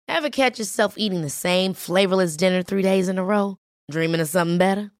Ever catch yourself eating the same flavorless dinner 3 days in a row? Dreaming of something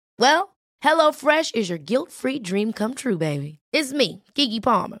better? Well, HelloFresh is your guilt-free dream come true, baby. It's me, Keke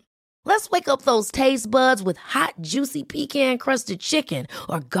Palmer. Let's wake up those taste buds with hot, juicy pecan-crusted chicken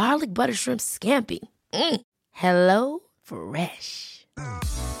or garlic butter shrimp scampi. Hello Fresh.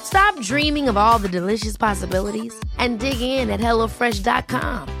 Stop dreaming of all the delicious possibilities and dig in at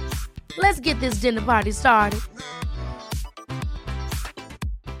HelloFresh.com. Let's get this dinner party started.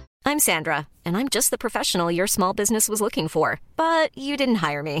 I'm Sandra, and I'm just the professional your small business was looking for. But you didn't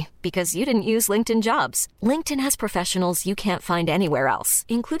hire me because you didn't use LinkedIn Jobs. LinkedIn has professionals you can't find anywhere else,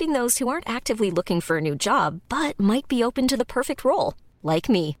 including those who aren't actively looking for a new job, but might be open to the perfect role, like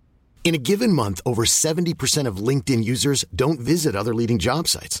me. In a given month, over 70% of LinkedIn users don't visit other leading job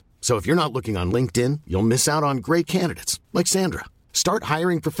sites. So if you're not looking on LinkedIn, you'll miss out on great candidates like Sandra. Start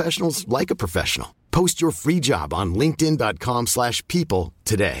hiring professionals like a professional. Post your free job on linkedin.com/people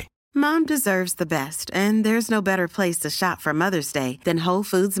today. Mom deserves the best, and there's no better place to shop for Mother's Day than Whole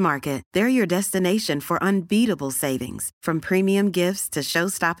Foods Market. They're your destination for unbeatable savings, from premium gifts to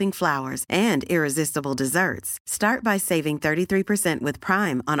show-stopping flowers and irresistible desserts. Start by saving 33% with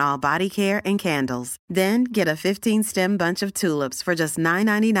Prime on all body care and candles. Then get a 15-stem bunch of tulips for just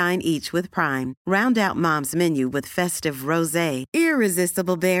 $9.99 each with Prime. Round out Mom's menu with festive rosé,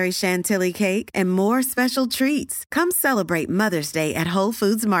 irresistible berry chantilly cake, and more special treats. Come celebrate Mother's Day at Whole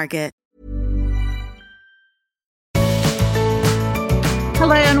Foods Market.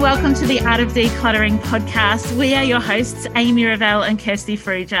 Hello and welcome to the Art of Decluttering podcast. We are your hosts, Amy Revell and Kirsty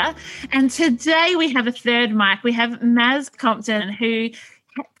Fruja. And today we have a third mic. We have Maz Compton, who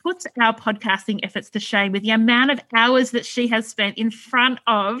puts our podcasting efforts to shame with the amount of hours that she has spent in front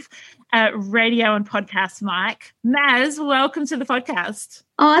of a radio and podcast mic. Maz, welcome to the podcast.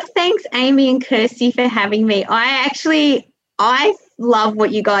 Oh, thanks, Amy and Kirsty, for having me. I love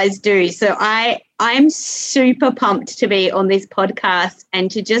what you guys do. So I'm super pumped to be on this podcast and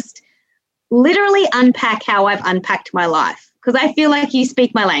to just literally unpack how I've unpacked my life, because I feel like you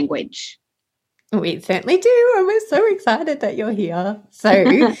speak my language. We certainly do, and we're so excited that you're here. So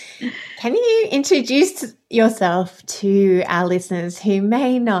can you introduce yourself to our listeners who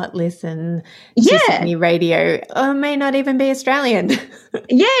may not listen to Sydney radio or may not even be Australian?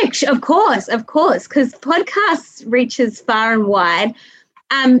 Of course, because podcasts reaches far and wide.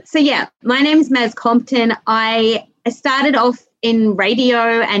 My name is Maz Compton. I started off in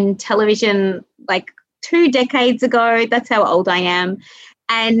radio and television like 2 decades ago. That's how old I am.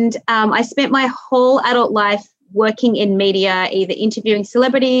 And I spent my whole adult life working in media, either interviewing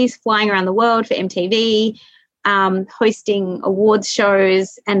celebrities, flying around the world for MTV, hosting awards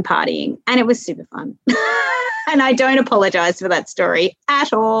shows and partying. And it was super fun. And I don't apologize for that story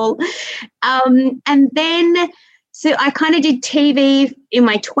at all. And then so I kind of did TV in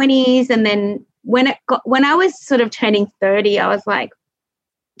my 20s. And then when I was sort of turning 30, I was like,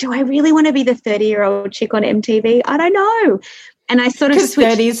 do I really want to be the 30-year-old chick on MTV? I don't know. And I sort of switched.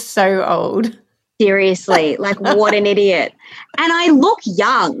 30 is so old. Seriously, like what an idiot. And I look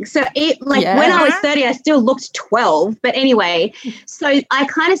young. So when I was 30, I still looked 12. But anyway, so I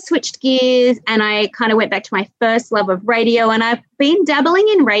kind of switched gears and I kind of went back to my first love of radio. And I've been dabbling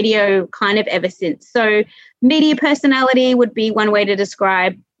in radio kind of ever since. So media personality would be one way to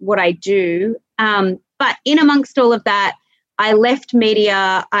describe what I do. But in amongst all of that, I left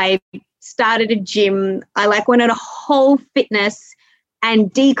media. I started a gym. I went on a whole fitness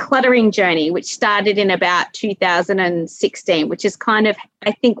and decluttering journey, which started in about 2016, which is kind of,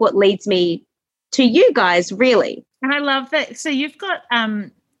 I think, what leads me to you guys, really. And I love that. So you've got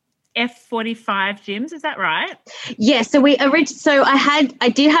F45 gyms, is that right? Yeah. So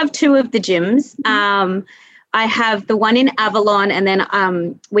I did have 2 of the gyms. I have the one in Avalon, and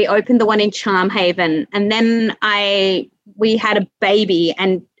then we opened the one in Charm Haven, and then we had a baby,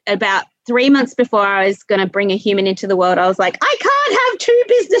 and about 3 months before I was going to bring a human into the world, I was like, I can't have 2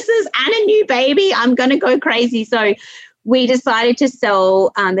 businesses and a new baby. I'm going to go crazy. So we decided to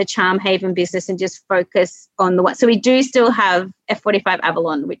sell the Charm Haven business and just focus on the one. So we do still have F45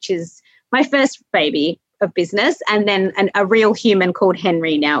 Avalon, which is my first baby of business, and then a real human called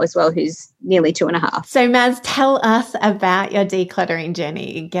Henry now as well, who's nearly 2.5. So Maz, tell us about your decluttering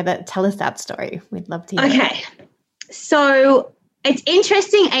journey. Tell us that story. We'd love to hear it. So it's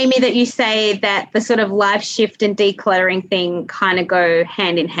interesting, Amy, that you say that the sort of life shift and decluttering thing kind of go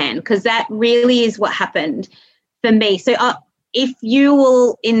hand in hand, because that really is what happened for me. So if you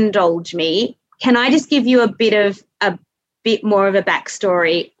will indulge me, can I just give you a bit more of a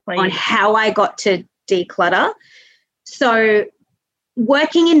backstory on how I got to declutter? So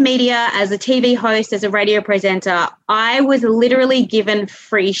working in media as a TV host, as a radio presenter, I was literally given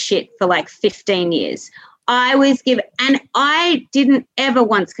free shit for like 15 years. I was given, and I didn't ever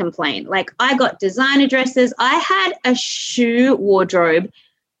once complain. Like, I got designer dresses. I had a shoe wardrobe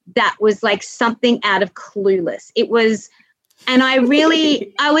that was like something out of Clueless. It was, and I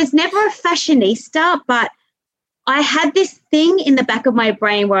was never a fashionista, but I had this thing in the back of my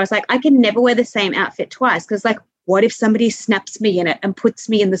brain where I was like, I can never wear the same outfit twice, because like, what if somebody snaps me in it and puts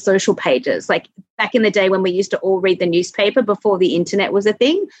me in the social pages? Like back in the day when we used to all read the newspaper before the internet was a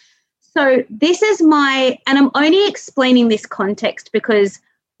thing. So this is and I'm only explaining this context because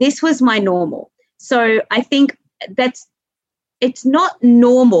this was my normal. So I think it's not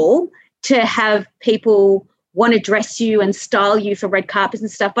normal to have people want to dress you and style you for red carpets and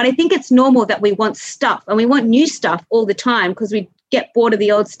stuff. But I think it's normal that we want stuff, and we want new stuff all the time because we get bored of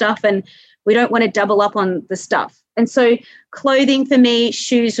the old stuff and we don't want to double up on the stuff. And so clothing for me,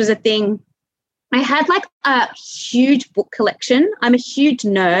 shoes was a thing. I had like a huge book collection. I'm a huge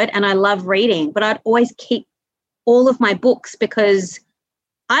nerd and I love reading, but I'd always keep all of my books because,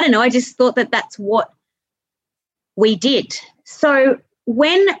 I don't know, I just thought that that's what we did. So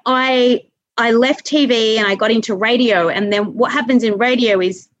when I left TV and I got into radio, and then what happens in radio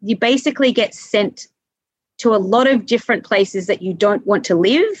is you basically get sent to a lot of different places that you don't want to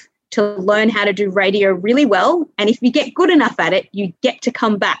live to learn how to do radio really well. And if you get good enough at it, you get to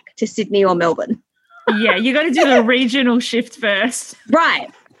come back to Sydney or Melbourne. Yeah, you got to do the regional shift first. Right.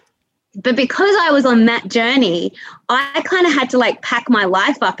 But because I was on that journey, I kind of had to like pack my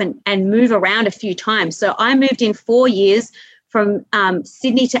life up and move around a few times. So I moved in 4 years from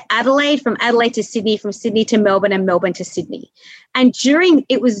Sydney to Adelaide, from Adelaide to Sydney, from Sydney to Melbourne, and Melbourne to Sydney. And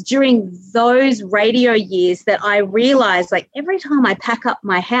it was during those radio years that I realized, like, every time I pack up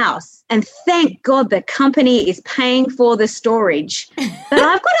my house, and thank God the company is paying for the storage, that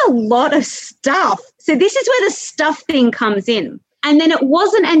I've got a lot of stuff. So this is where the stuff thing comes in. And then it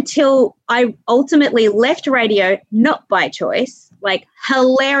wasn't until I ultimately left radio, not by choice, like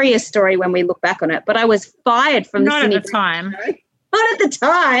hilarious story when we look back on it, but I was fired from the Sydney. Not at the time. Not at the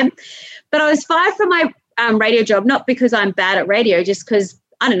time, but I was fired from my radio job, not because I'm bad at radio, just because,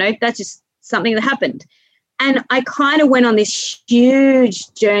 I don't know, that's just something that happened. And I kind of went on this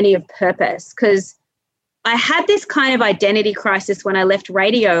huge journey of purpose, because I had this kind of identity crisis when I left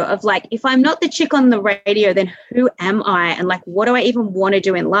radio of like, if I'm not the chick on the radio, then who am I? And like, what do I even want to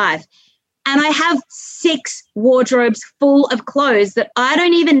do in life? And I have 6 wardrobes full of clothes that I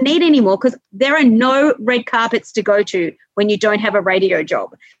don't even need anymore, because there are no red carpets to go to when you don't have a radio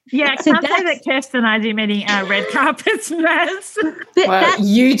job. Yeah, I can't say that Kirsten and I do many red carpets, Maz. Well,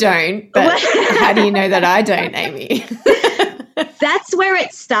 you don't, but how do you know that I don't, Amy? That's where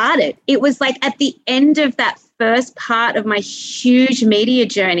it started. It was like at the end of that first part of my huge media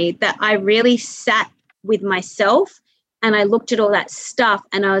journey that I really sat with myself and I looked at all that stuff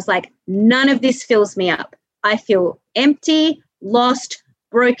and I was like, none of this fills me up. I feel empty, lost,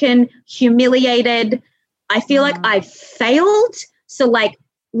 broken, humiliated. I feel like I've failed. So like,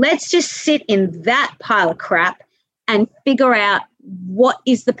 let's just sit in that pile of crap and figure out what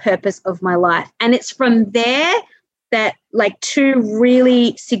is the purpose of my life. And it's from there that like 2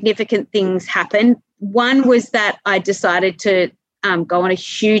 really significant things happened. One was that I decided to go on a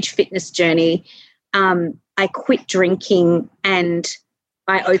huge fitness journey. I quit drinking and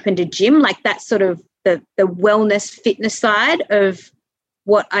I opened a gym. Like that's sort of the wellness fitness side of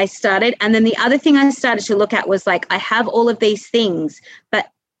what I started. And then the other thing I started to look at was like, I have all of these things, but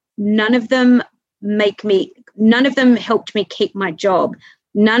none of them helped me keep my job.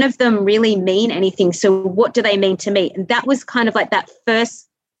 None of them really mean anything. So what do they mean to me? And that was kind of like that first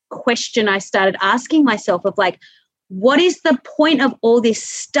question I started asking myself of like, what is the point of all this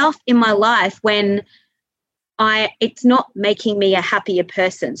stuff in my life when it's not making me a happier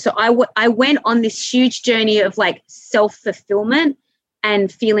person? So I went on this huge journey of like self-fulfillment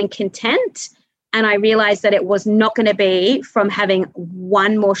and feeling content. And I realized that it was not going to be from having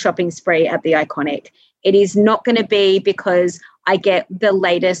one more shopping spree at the Iconic. It is not going to be because I get the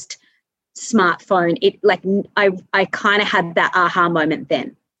latest smartphone. I kind of had that aha moment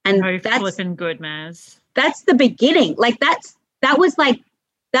then. And that's flipping good, Maz. That's the beginning. Like that was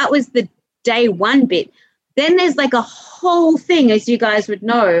the day one bit. Then there's like a whole thing, as you guys would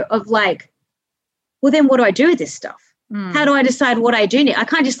know, of like, well, then what do I do with this stuff? How do I decide what I do need? I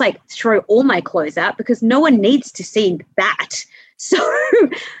can't just like throw all my clothes out because no one needs to see that. So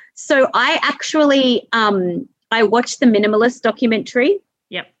I actually, I watched the Minimalist documentary.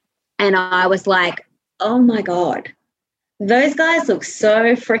 Yep. And I was like, oh my God, those guys look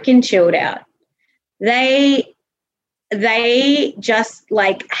so freaking chilled out. They they just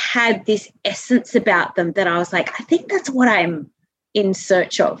like had this essence about them that I was like, I think that's what I'm in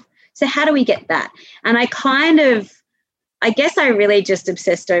search of. So how do we get that? And I guess I really just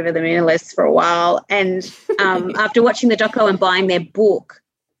obsessed over the Minimalists for a while. And after watching the doco and buying their book,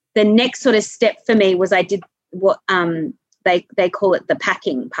 the next sort of step for me was I did what they call it the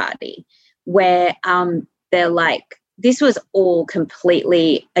packing party, where they're like, this was all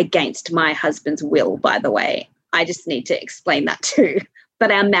completely against my husband's will, by the way. I just need to explain that too.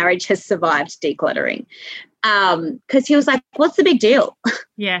 But our marriage has survived decluttering. Because he was like, what's the big deal?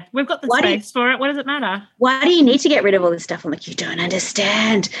 Yeah, we've got the space for it. What does it matter? Why do you need to get rid of all this stuff? I'm like, you don't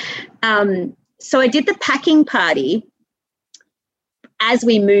understand. So I did the packing party as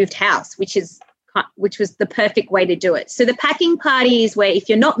we moved house, which was the perfect way to do it. So the packing party is where if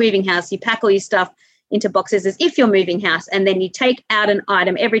you're not moving house, you pack all your stuff into boxes as if you're moving house, and then you take out an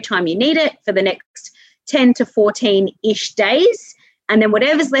item every time you need it for the next 10 to 14-ish days. And then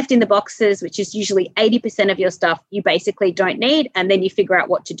whatever's left in the boxes, which is usually 80% of your stuff, you basically don't need, and then you figure out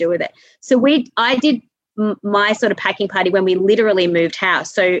what to do with it. So I did my sort of packing party when we literally moved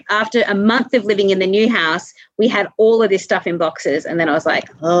house. So after a month of living in the new house, we had all of this stuff in boxes, and then I was like,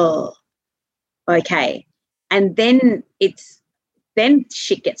 oh, okay. And then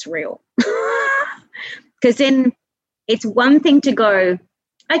shit gets real. Because then it's one thing to go,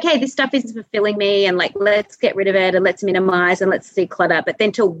 okay, this stuff isn't fulfilling me, and like, let's get rid of it and let's minimize and let's declutter. But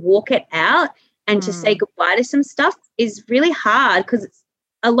then to walk it out and to say goodbye to some stuff is really hard, because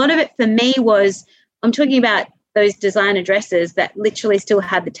a lot of it for me was, I'm talking about those designer dresses that literally still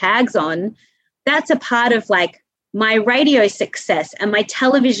had the tags on. That's a part of like my radio success and my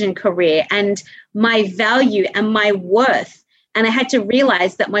television career and my value and my worth. And I had to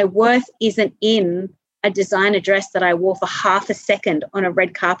realize that my worth isn't in a designer dress that I wore for half a second on a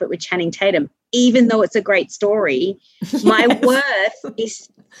red carpet with Channing Tatum. Even though it's a great story, my worth is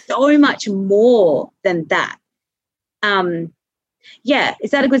so much more than that. Yeah, is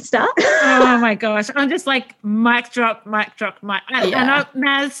that a good start? Oh my gosh, I'm just like mic drop. And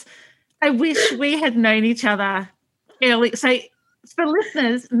Maz, I wish we had known each other early. So for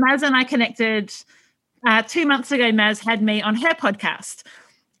listeners, Maz and I connected 2 months ago. Maz had me on her podcast,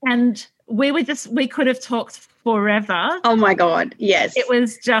 and we could have talked forever. Oh my God, yes. It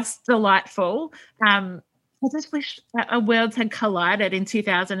was just delightful. I just wish our worlds had collided in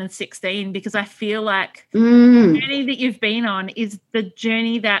 2016, because I feel like the journey that you've been on is the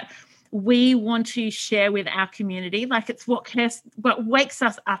journey that we want to share with our community. Like, it's what wakes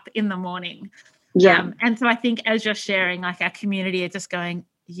us up in the morning. Yeah. And so I think as you're sharing, like, our community are just going,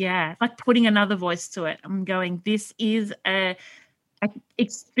 yeah, like putting another voice to it. I'm going, this is a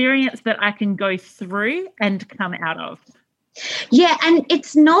experience that I can go through and come out of. Yeah, and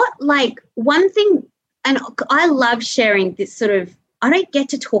it's not like one thing, and I love sharing this sort of, I don't get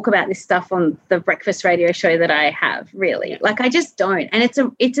to talk about this stuff on the breakfast radio show that I have, really. Like, I just don't. And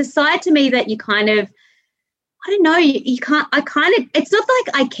it's a side to me that you kind of, I don't know, you can't, it's not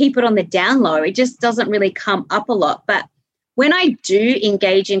like I keep it on the down low. It just doesn't really come up a lot. But when I do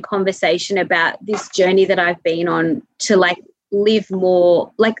engage in conversation about this journey that I've been on to like live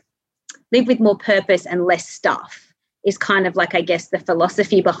with more purpose and less stuff is kind of like, I guess, the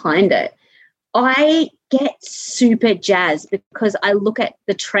philosophy behind it. I get super jazzed because I look at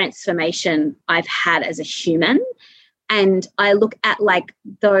the transformation I've had as a human, and I look at like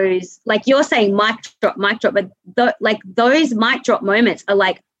those, like you're saying, mic drop, but like those mic drop moments are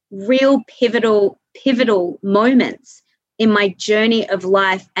like real pivotal moments in my journey of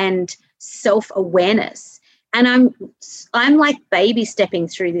life and self-awareness. And I'm like baby stepping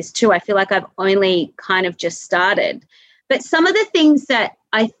through this too. I feel like I've only kind of just started. But some of the things that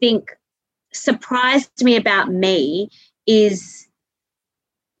I think surprised me about me is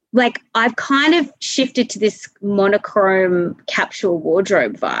like I've kind of shifted to this monochrome capsule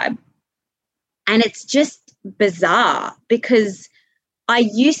wardrobe vibe. And it's just bizarre because I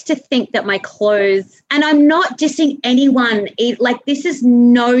used to think that my clothes, and I'm not dissing anyone, like this is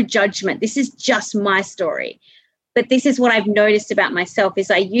no judgment. This is just my story. But this is what I've noticed about myself is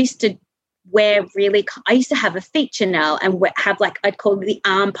I used to have a feature nail and have like, I'd call it the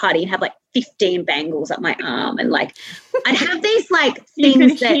arm party and have like 15 bangles up my arm. And like, I'd have these like things you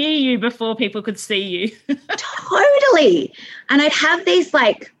could hear you before people could see you. Totally. And I'd have these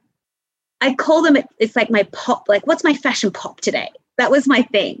like, I call them, it's like my pop, like what's my fashion pop today? That was my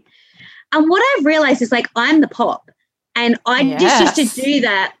thing. And what I've realized is like, I'm the pop. And I just used to do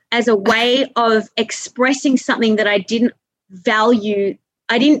that as a way of expressing something that I didn't value.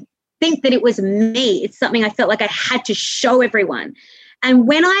 I didn't think that it was me. It's something I felt like I had to show everyone. And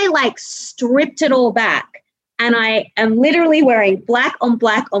when I like stripped it all back and I am literally wearing black on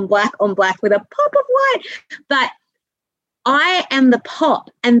black on black on black with a pop of white. But I am the pop,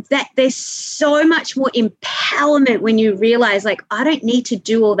 and that there's so much more empowerment when you realize, like, I don't need to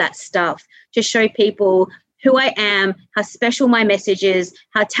do all that stuff to show people who I am, how special my message is,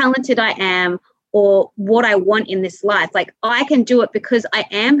 how talented I am, or what I want in this life. Like, I can do it because I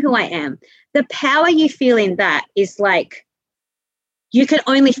am who I am. The power you feel in that is like, you can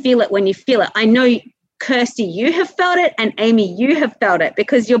only feel it when you feel it. I know, Kirsty, you have felt it, and Amy, you have felt it,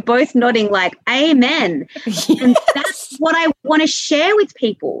 because you're both nodding like, amen. Yes. And that's what I want to share with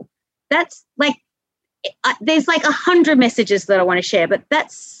people. That's like, there's like 100 messages that I want to share, but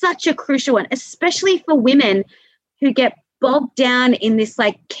that's such a crucial one, especially for women who get bogged down in this,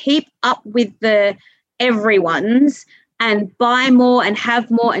 like, keep up with the everyone's and buy more and have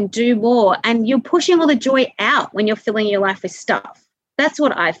more and do more. And you're pushing all the joy out when you're filling your life with stuff. That's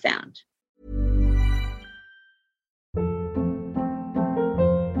what I found.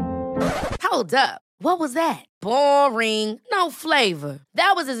 Hold up. What was that? Boring. No flavor.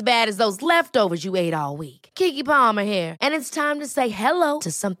 That was as bad as those leftovers you ate all week. Keke Palmer here. And it's time to say hello to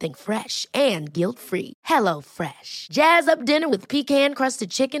something fresh and guilt-free. Hello Fresh. Jazz up dinner with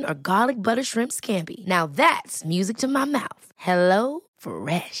pecan-crusted chicken or garlic butter shrimp scampi. Now that's music to my mouth. Hello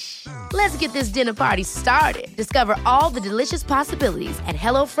Fresh. Let's get this dinner party started. Discover all the delicious possibilities at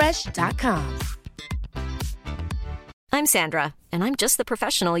HelloFresh.com. I'm Sandra, and I'm just the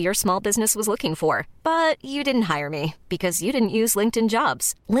professional your small business was looking for. But you didn't hire me because you didn't use LinkedIn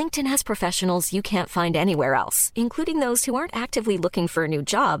Jobs. LinkedIn has professionals you can't find anywhere else, including those who aren't actively looking for a new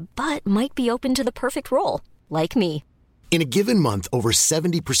job, but might be open to the perfect role, like me. In a given month, over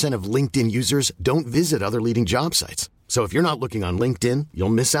 70% of LinkedIn users don't visit other leading job sites. So if you're not looking on LinkedIn, you'll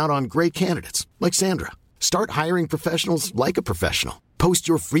miss out on great candidates like Sandra. Start hiring professionals like a professional. Post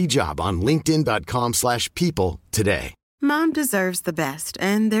your free job on linkedin.com/people today. Mom deserves the best,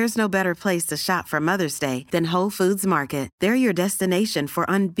 and there's no better place to shop for Mother's Day than Whole Foods Market. They're your destination for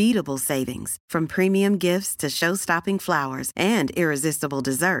unbeatable savings, from premium gifts to show-stopping flowers and irresistible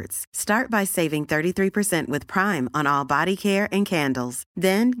desserts. Start by saving 33% with Prime on all body care and candles.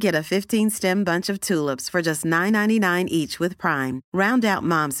 Then get a 15-stem bunch of tulips for just $9.99 each with Prime. Round out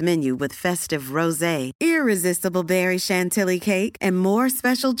Mom's menu with festive rosé, irresistible berry chantilly cake, and more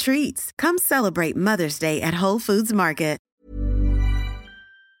special treats. Come celebrate Mother's Day at Whole Foods Market.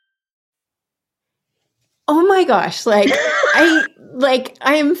 Oh my gosh, I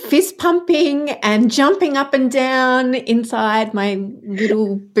am fist pumping and jumping up and down inside my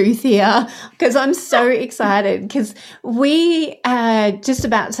little booth here because I'm so excited, because we are just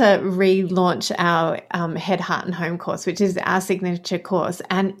about to relaunch our Head, Heart and Home course, which is our signature course.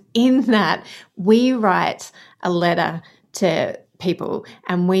 And in that, we write a letter to people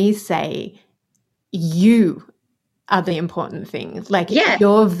and we say, you are the important thing.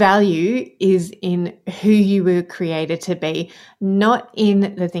 Your value is in who you were created to be, not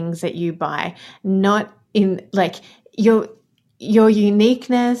in the things that you buy, not in your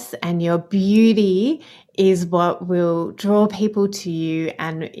uniqueness and your beauty is what will draw people to you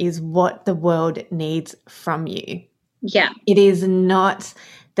and is what the world needs from you. Yeah. It is not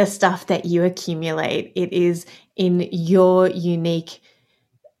the stuff that you accumulate. It is in your unique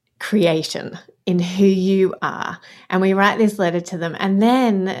creation, in who you are. And we write this letter to them. And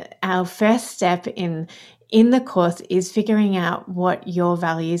then our first step in the course is figuring out what your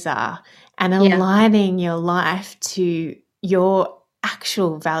values are and aligning your life to your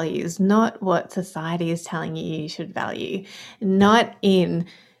actual values, not what society is telling you should value, not in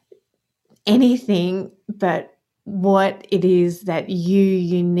anything but what it is that you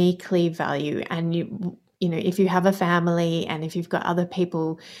uniquely value. And you know, if you have a family and if you've got other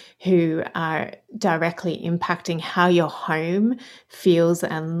people who are directly impacting how your home feels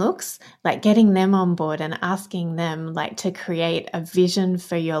and looks, like getting them on board and asking them to create a vision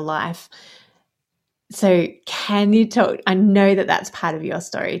for your life. So can you talk, I know that that's part of your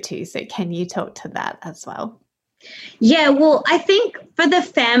story too. So can you talk to that as well? Yeah, well, I think for the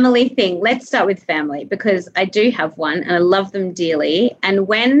family thing, let's start with family, because I do have one and I love them dearly. And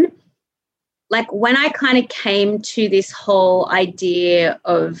when I kind of came to this whole idea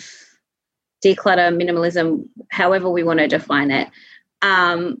of declutter, minimalism, however we want to define it,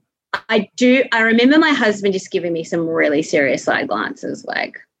 I remember my husband just giving me some really serious side glances,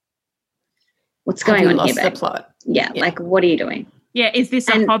 like, what's going on here, babe? The plot? Yeah, what are you doing? Yeah, is this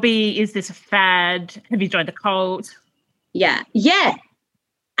a hobby? Is this a fad? Have you joined the cult? Yeah.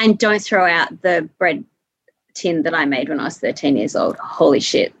 And don't throw out the bread tin that I made when I was 13 years old. Holy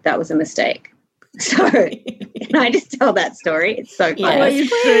shit, that was a mistake. So Can I just tell that story? It's so funny.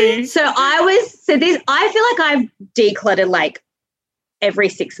 Yes. So I feel like I've decluttered like every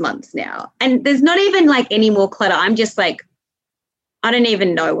 6 months now. And there's not even like any more clutter. I'm just like, I don't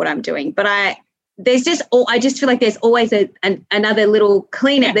even know what I'm doing. But I just feel like there's always another little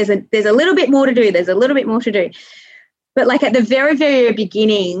cleanup. There's a little bit more to do. There's a little bit more to do. But like at the very, very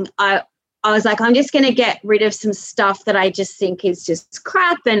beginning, I was like, I'm just going to get rid of some stuff that I just think is just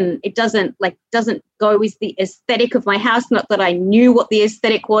crap and it doesn't go with the aesthetic of my house. Not that I knew what the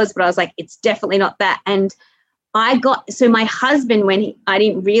aesthetic was, but I was like, it's definitely not that. And so my husband, I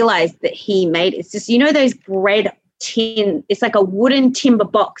didn't realize that he made, it's just, those bread tin, it's like a wooden timber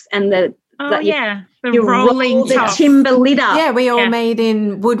box and the rolling the timber lid up. Yeah, we all made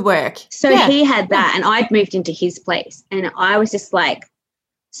in woodwork. So he had that and I'd moved into his place and I was just like,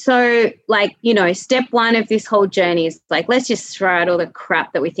 so like, step one of this whole journey is like, let's just throw out all the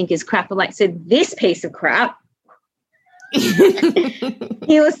crap that we think is crap. I'm like, so this piece of crap,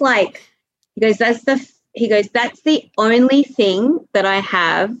 he was like, that's the only thing that I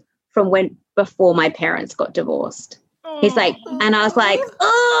have from before my parents got divorced. He's like, and I was like,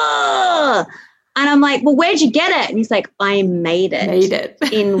 oh, and I'm like, well, where'd you get it? And he's like, I made it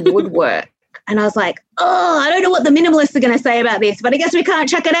in woodwork. And I was like, oh, I don't know what the minimalists are going to say about this, but I guess we can't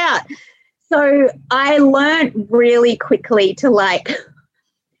check it out. So I learned really quickly to like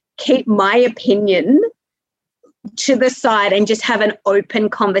keep my opinion to the side and just have an open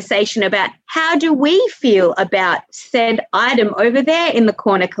conversation about how do we feel about said item over there in the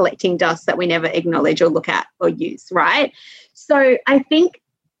corner collecting dust that we never acknowledge or look at or use, right? So I think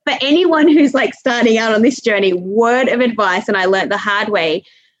for anyone who's like starting out on this journey, word of advice, and I learned the hard way,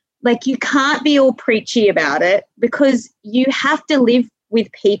 like you can't be all preachy about it because you have to live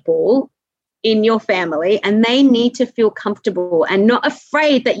with people in your family and they need to feel comfortable and not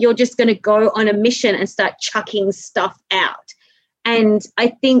afraid that you're just going to go on a mission and start chucking stuff out. And I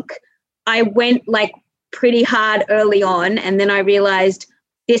think I went like pretty hard early on and then I realized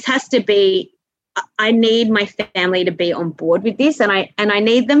this has to be, I need my family to be on board with this and I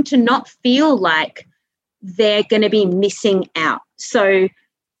need them to not feel like they're going to be missing out. So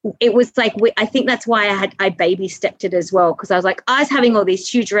it was like, I think that's why I baby stepped it as well, because I was like, I was having all these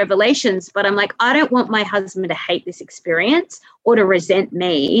huge revelations, but I'm like, I don't want my husband to hate this experience or to resent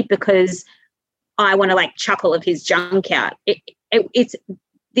me because I want to like chuck all of his junk out. It's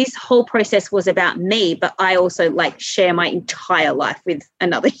this whole process was about me, but I also like share my entire life with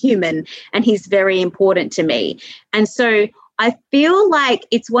another human and he's very important to me. And so I feel like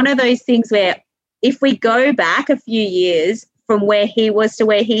it's one of those things where if we go back a few years, from where he was to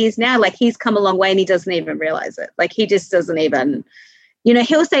where he is now, like he's come a long way and he doesn't even realize it. Like he just doesn't even,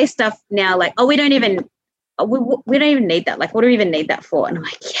 he'll say stuff now like, oh, we don't even need that. Like, what do we even need that for? And I'm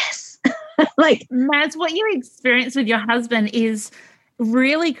like, yes. Like, Maz, what you experience with your husband is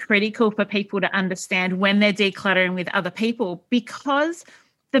really critical for people to understand when they're decluttering with other people, because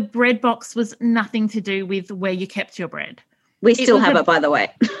the bread box was nothing to do with where you kept your bread. We still have it, by the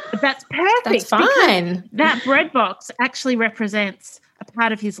way. That's perfect. That's fine. That bread box actually represents a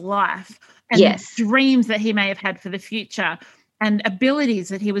part of his life and dreams that he may have had for the future and abilities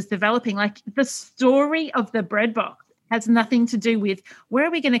that he was developing. Like the story of the bread box has nothing to do with where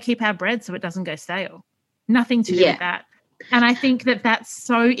are we going to keep our bread so it doesn't go stale. Nothing to do with that. And I think that that's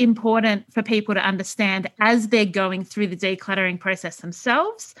so important for people to understand as they're going through the decluttering process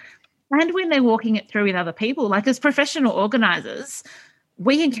themselves. And when they're walking it through with other people, like as professional organisers,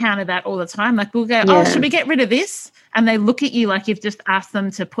 we encounter that all the time. Like we'll go, oh, should we get rid of this? And they look at you like you've just asked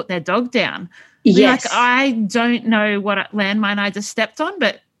them to put their dog down. Yes. Like, I don't know what landmine I just stepped on,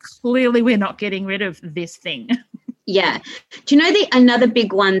 but clearly we're not getting rid of this thing. Yeah. Do you know another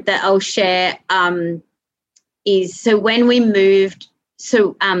big one that I'll share is, so when we moved,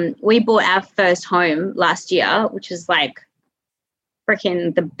 we bought our first home last year, which was like,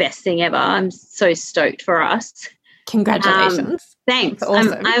 freaking the best thing ever. I'm so stoked for us. Congratulations. Thanks.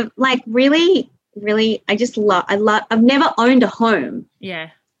 Awesome. I'm like really, I've never owned a home. Yeah.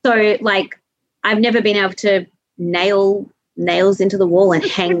 So like I've never been able to nail nails into the wall and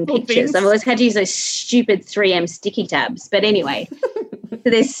hang pictures. I've always had to use those stupid 3M sticky tabs. But anyway, so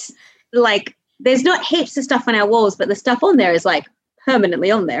there's not heaps of stuff on our walls, but the stuff on there is like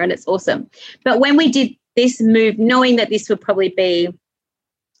permanently on there and it's awesome. But when we did this move, knowing that this would probably be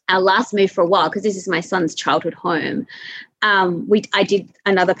our last move for a while, because this is my son's childhood home, I did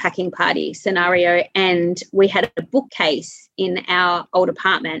another packing party scenario and we had a bookcase in our old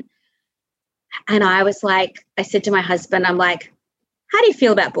apartment. And I said to my husband, I'm like, how do you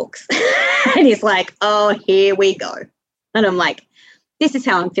feel about books? And he's like, oh, here we go. And I'm like, this is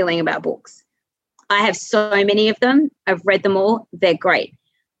how I'm feeling about books. I have so many of them. I've read them all. They're great.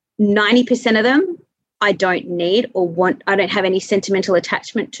 90% of them I don't need or want. I don't have any sentimental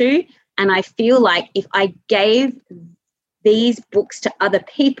attachment to. And I feel like if I gave these books to other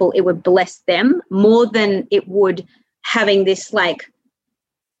people, it would bless them more than it would having this like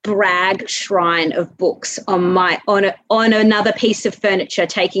brag shrine of books on another piece of furniture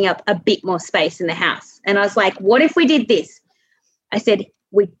taking up a bit more space in the house. And I was like, what if we did this? I said,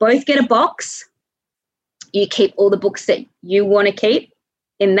 we both get a box. You keep all the books that you want to keep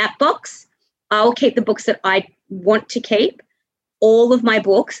in that box. I'll keep the books that I want to keep. All of my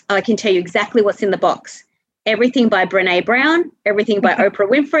books, I can tell you exactly what's in the box. Everything by Brené Brown, everything by Oprah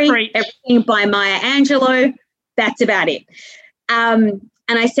Winfrey, everything by Maya Angelou. That's about it.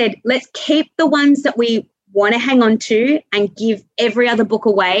 And I said, let's keep the ones that we want to hang on to and give every other book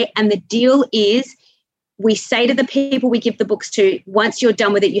away. And the deal is we say to the people we give the books to, once you're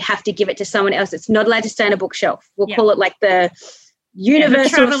done with it, you have to give it to someone else. It's not allowed to stay on a bookshelf. We'll call it like the universal the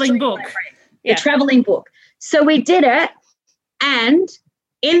traveling book. The traveling book. So we did it. And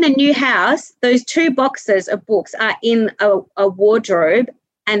in the new house, those 2 boxes of books are in a wardrobe,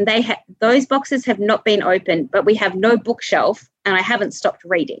 and those boxes have not been opened, but we have no bookshelf, and I haven't stopped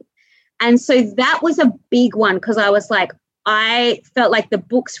reading. And so that was a big one because I was like, I felt like the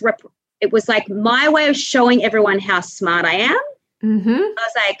books, it was like my way of showing everyone how smart I am. Mm-hmm. I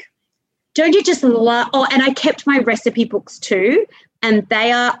was like, don't you just love, and I kept my recipe books too, and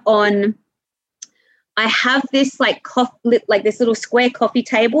they are on, I have this like this little square coffee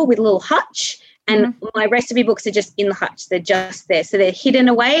table with a little hutch, and my recipe books are just in the hutch. They're just there. So they're hidden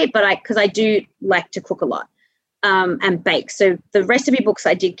away, but because I do like to cook a lot and bake. So the recipe books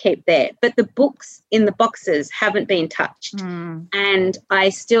I did keep there, but the books in the boxes haven't been touched. And I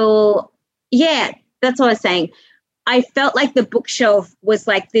still, that's what I was saying. I felt like the bookshelf was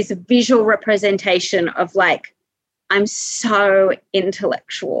like this visual representation of like, I'm so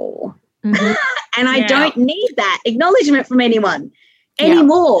intellectual. And I don't need that acknowledgement from anyone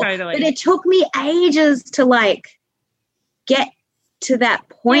anymore. Totally. But it took me ages to like get to that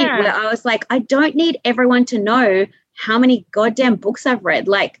point where I was like, I don't need everyone to know how many goddamn books I've read.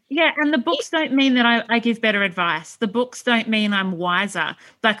 Like, and the books don't mean that I give better advice. The books don't mean I'm wiser.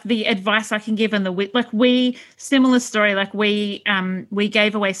 Like the advice I can give and similar story, like we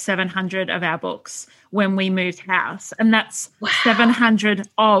gave away 700 of our books when we moved house, and that's 700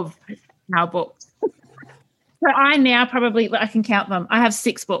 of our books. So I now I can count them. I have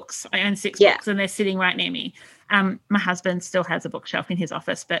 6 books. I own 6 books, and they're sitting right near me. My husband still has a bookshelf in his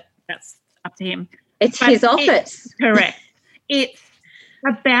office, but that's up to him. It's his office. Correct. It's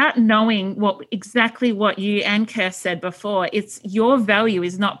about knowing exactly what you and Kirst said before. It's your value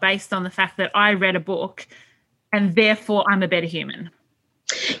is not based on the fact that I read a book and therefore I'm a better human.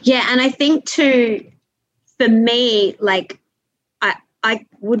 Yeah, and I think too, for me, like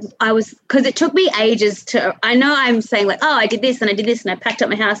because it took me ages I know I'm saying like, oh, I did this and I did this and I packed up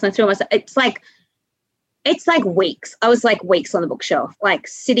my house and I threw myself. It's like weeks. I was like weeks on the bookshelf, like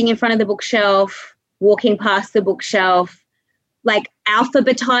sitting in front of the bookshelf, walking past the bookshelf, like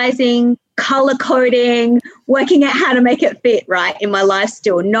alphabetizing, color coding, working out how to make it fit right in my life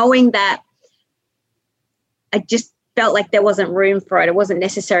still, knowing that I just felt like there wasn't room for it. It wasn't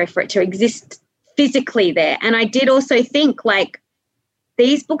necessary for it to exist physically there. And I did also think like,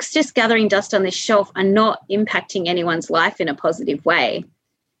 these books just gathering dust on this shelf are not impacting anyone's life in a positive way.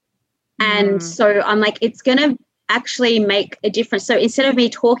 And so I'm like, it's going to actually make a difference. So instead of me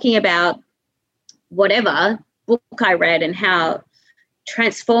talking about whatever book I read and how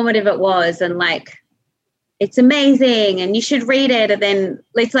transformative it was and like, it's amazing and you should read it. And then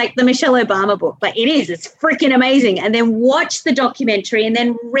it's like the Michelle Obama book. Like it's freaking amazing. And then watch the documentary and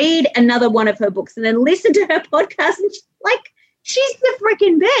then read another one of her books and then listen to her podcast. And she's the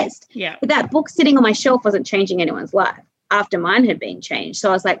freaking best. Yeah. But that book sitting on my shelf wasn't changing anyone's life after mine had been changed. So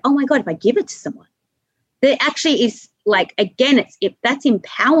I was like, oh my God, if I give it to someone, there actually is like, again, that's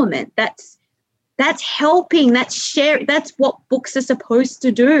empowerment. That's helping, that's sharing. That's what books are supposed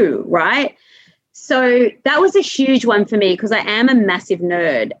to do. Right. So that was a huge one for me because I am a massive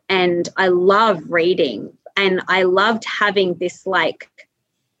nerd and I love reading and I loved having this like,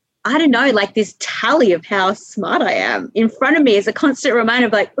 I don't know, like this tally of how smart I am in front of me as a constant reminder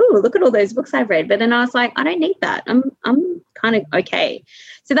of like, oh, look at all those books I've read. But then I was like, I don't need that. I'm kind of okay.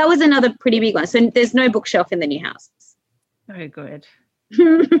 So that was another pretty big one. So there's no bookshelf in the new house. Very good.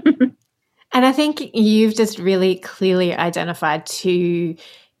 And I think you've just really clearly identified 2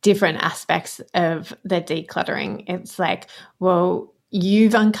 different aspects of the decluttering. It's like, well,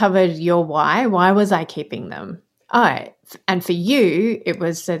 you've uncovered your why. Why was I keeping them? And for you, it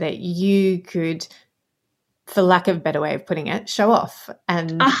was so that you could, for lack of a better way of putting it, show off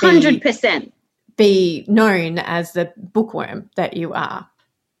and 100%. Be known as the bookworm that you are.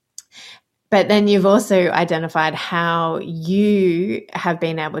 But then you've also identified how you have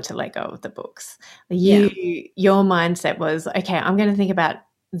been able to let go of the books. Your mindset was, okay, I'm going to think about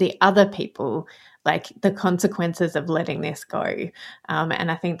the other people, like the consequences of letting this go.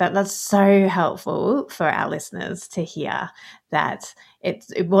 And I think that that's so helpful for our listeners to hear, that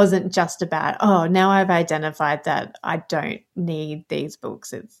it wasn't just about, oh, now I've identified that I don't need these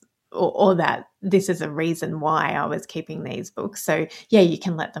books. Or that this is a reason why I was keeping these books. So, yeah, you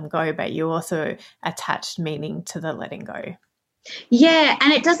can let them go, but you also attached meaning to the letting go. Yeah,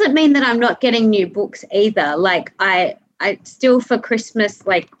 and it doesn't mean that I'm not getting new books either. Like I still, for Christmas,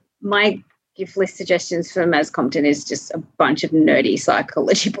 like my gift list suggestions for Maz Compton is just a bunch of nerdy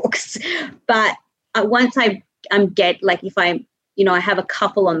psychology books. But once I get, like, if I have a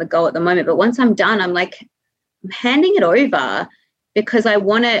couple on the go at the moment, but once I'm done, I'm like, I'm handing it over because I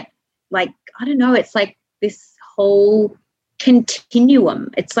want to, like, I don't know, it's like this whole continuum.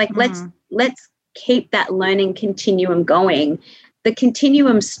 It's like, let's keep that learning continuum going. The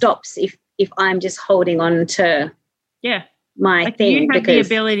continuum stops if I'm just holding on to my like thing. You have the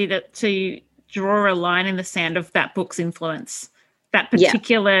ability to draw a line in the sand of that book's influence, that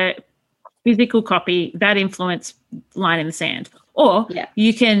particular physical copy, that influence line in the sand. Or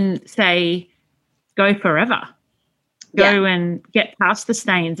you can say, go forever. Go and get past the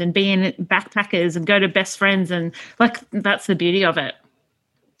stains and be in backpackers and go to best friends, and like that's the beauty of it.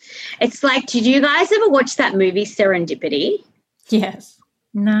 It's like, did you guys ever watch that movie Serendipity? Yes.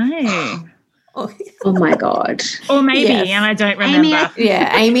 No. Oh my God. Or maybe, and I don't remember.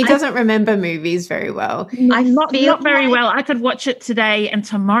 Amy doesn't remember movies very well. Not very well. I could watch it today and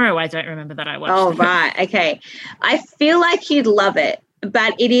tomorrow I don't remember that I watched it. Oh, right. Okay. I feel like you'd love it,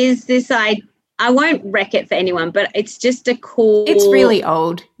 but it is this I won't wreck it for anyone, but it's just a cool... It's really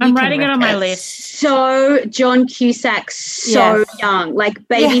old. I'm writing it on my list. So John Cusack, young, like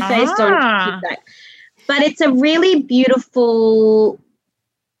baby-faced John Cusack. But it's a really beautiful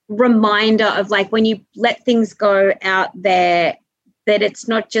reminder of, like, when you let things go out there, that it's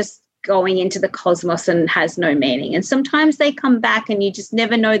not just going into the cosmos and has no meaning. And sometimes they come back and you just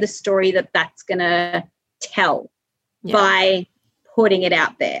never know the story that's going to tell by putting it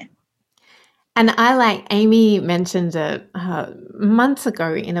out there. And Amy mentioned it months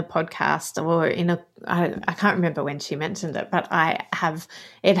ago in a podcast, or I can't remember when she mentioned it, but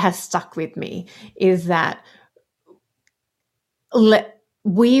it has stuck with me, is that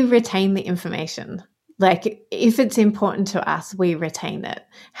we retain the information. Like, if it's important to us, we retain it.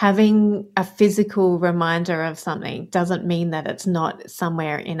 Having a physical reminder of something doesn't mean that it's not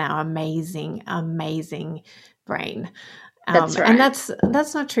somewhere in our amazing, amazing brain. That's right. And that's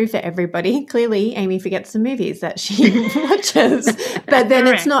not true for everybody. Clearly, Amy forgets the movies that she watches, but then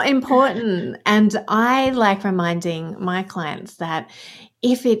it's not important. And I like reminding my clients that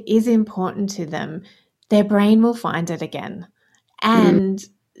if it is important to them, their brain will find it again. And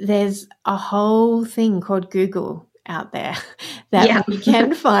there's a whole thing called Google out there that we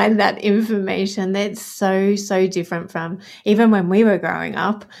can find that information that's so, so different from even when we were growing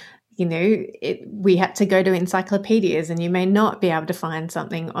up. We had to go to encyclopedias, and you may not be able to find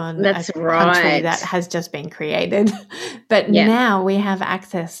something on a country that has just been created. But now we have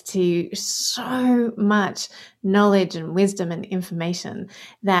access to so much knowledge and wisdom and information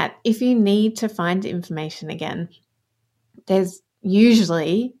that if you need to find information again, there's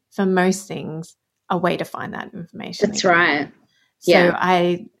usually, for most things, a way to find that information. That's again. right. So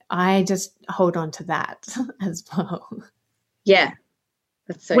I just hold on to that as well. Yeah.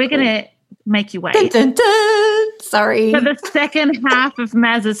 So we're going to make you wait. Dun, dun, dun. Sorry. For the second half of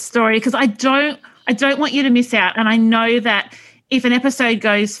Maz's story, because I don't want you to miss out. And I know that if an episode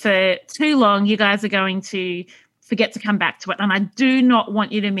goes for too long, you guys are going to forget to come back to it. And I do not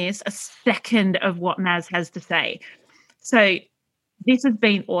want you to miss a second of what Maz has to say. So this has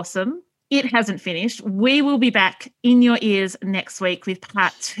been awesome. It hasn't finished. We will be back in your ears next week with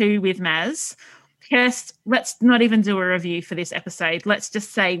part 2 with Maz. Kirst, let's not even do a review for this episode. Let's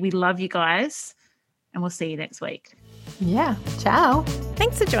just say we love you guys, and we'll see you next week. Yeah. Ciao.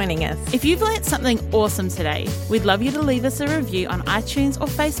 Thanks for joining us. If you've learnt something awesome today, we'd love you to leave us a review on iTunes or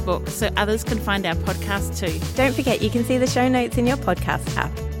Facebook so others can find our podcast too. Don't forget you can see the show notes in your podcast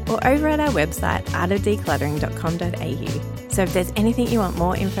app or over at our website, artofdecluttering.com.au. So if there's anything you want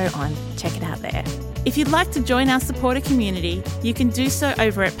more info on, check it out there. If you'd like to join our supporter community, you can do so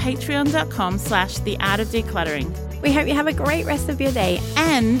over at patreon.com/theartofdecluttering. We hope you have a great rest of your day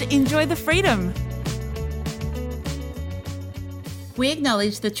and enjoy the freedom. We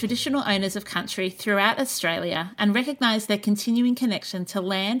acknowledge the traditional owners of country throughout Australia and recognise their continuing connection to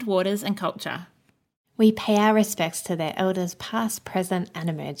land, waters and culture. We pay our respects to their elders past, present and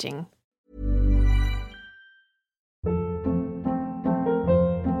emerging.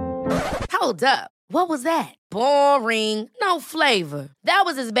 Hold up. What was that? Boring. No flavor. That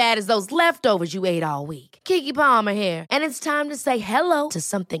was as bad as those leftovers you ate all week. Keke Palmer here, and it's time to say hello to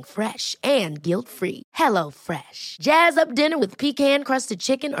something fresh and guilt-free. Hello Fresh. Jazz up dinner with pecan-crusted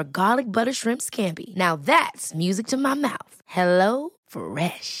chicken or garlic butter shrimp scampi. Now that's music to my mouth. Hello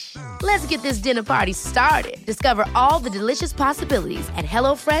Fresh. Let's get this dinner party started. Discover all the delicious possibilities at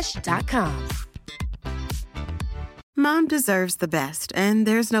hellofresh.com. Mom deserves the best, and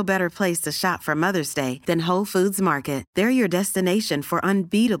there's no better place to shop for Mother's Day than Whole Foods Market. They're your destination for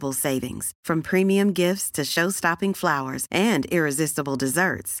unbeatable savings, from premium gifts to show-stopping flowers and irresistible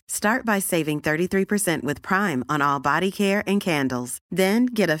desserts. Start by saving 33% with Prime on all body care and candles. Then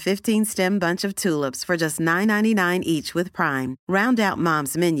get a 15-stem bunch of tulips for just $9.99 each with Prime. Round out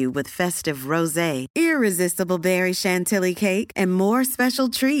Mom's menu with festive rosé, irresistible berry chantilly cake, and more special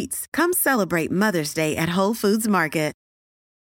treats. Come celebrate Mother's Day at Whole Foods Market.